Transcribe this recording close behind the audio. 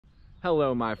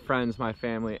Hello my friends, my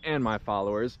family, and my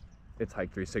followers. It's Hike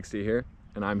 360 here,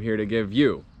 and I'm here to give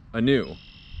you a new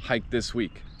hike this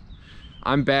week.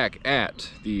 I'm back at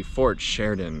the Fort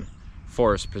Sheridan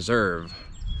Forest Preserve,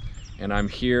 and I'm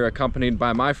here accompanied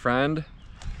by my friend,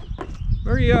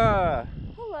 Maria.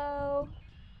 Hello.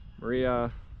 Maria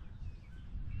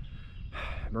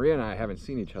and I haven't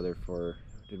seen each other for,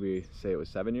 did we say it was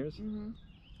 7 years? Mm-hmm.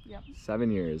 Yep.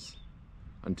 7 years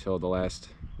until the last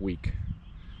week.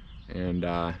 And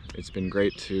it's been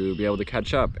great to be able to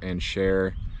catch up and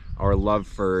share our love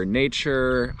for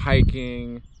nature,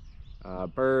 hiking,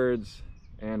 birds,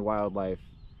 and wildlife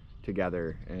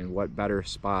together. And what better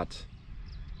spot,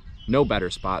 no better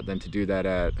spot than to do that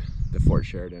at the Fort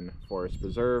Sheridan Forest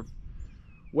Preserve,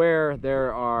 where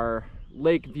there are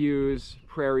lake views,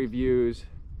 prairie views,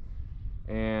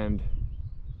 and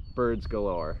birds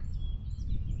galore.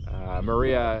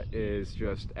 Maria is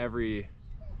just every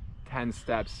 10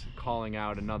 steps calling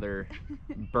out another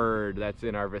bird that's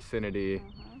in our vicinity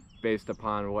based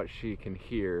upon what she can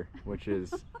hear, which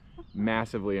is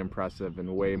massively impressive and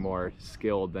way more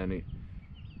skilled than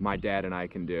my dad and I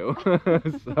can do.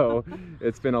 So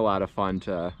it's been a lot of fun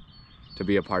to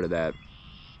be a part of that.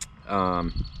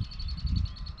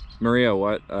 Maria,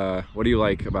 what do you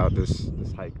like about this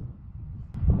hike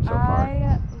so far?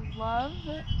 I love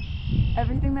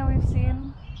everything that we've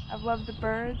seen. I've loved the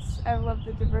birds. I've loved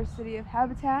the diversity of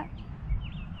habitat.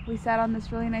 We sat on this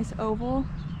really nice oval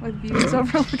with views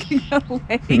overlooking a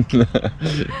lake.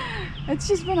 It's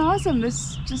just been awesome.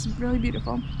 This is just really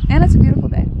beautiful. And it's a beautiful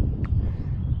day.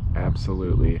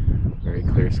 Absolutely. Very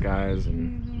clear skies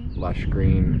and lush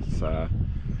green. It's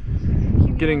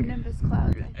Cumulonimbus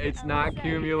clouds. It's not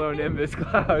cumulonimbus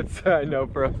clouds, I know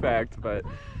for a fact, but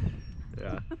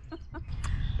yeah.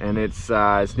 And it's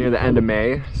near the end of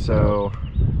May, so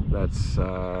that's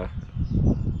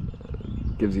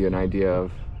gives you an idea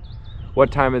of what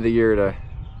time of the year to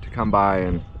come by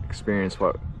and experience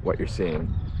what you're seeing.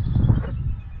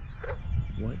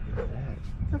 What is that?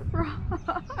 It's a frog.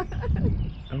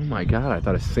 Oh my god, I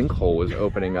thought a sinkhole was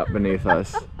opening up beneath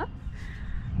us.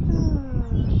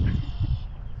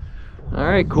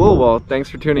 Alright, cool. Well, thanks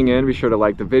for tuning in. Be sure to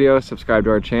like the video, subscribe to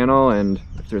our channel, and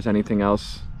if there's anything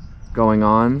else going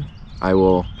on, I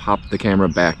will pop the camera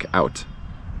back out.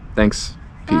 Thanks.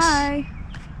 Peace. Bye.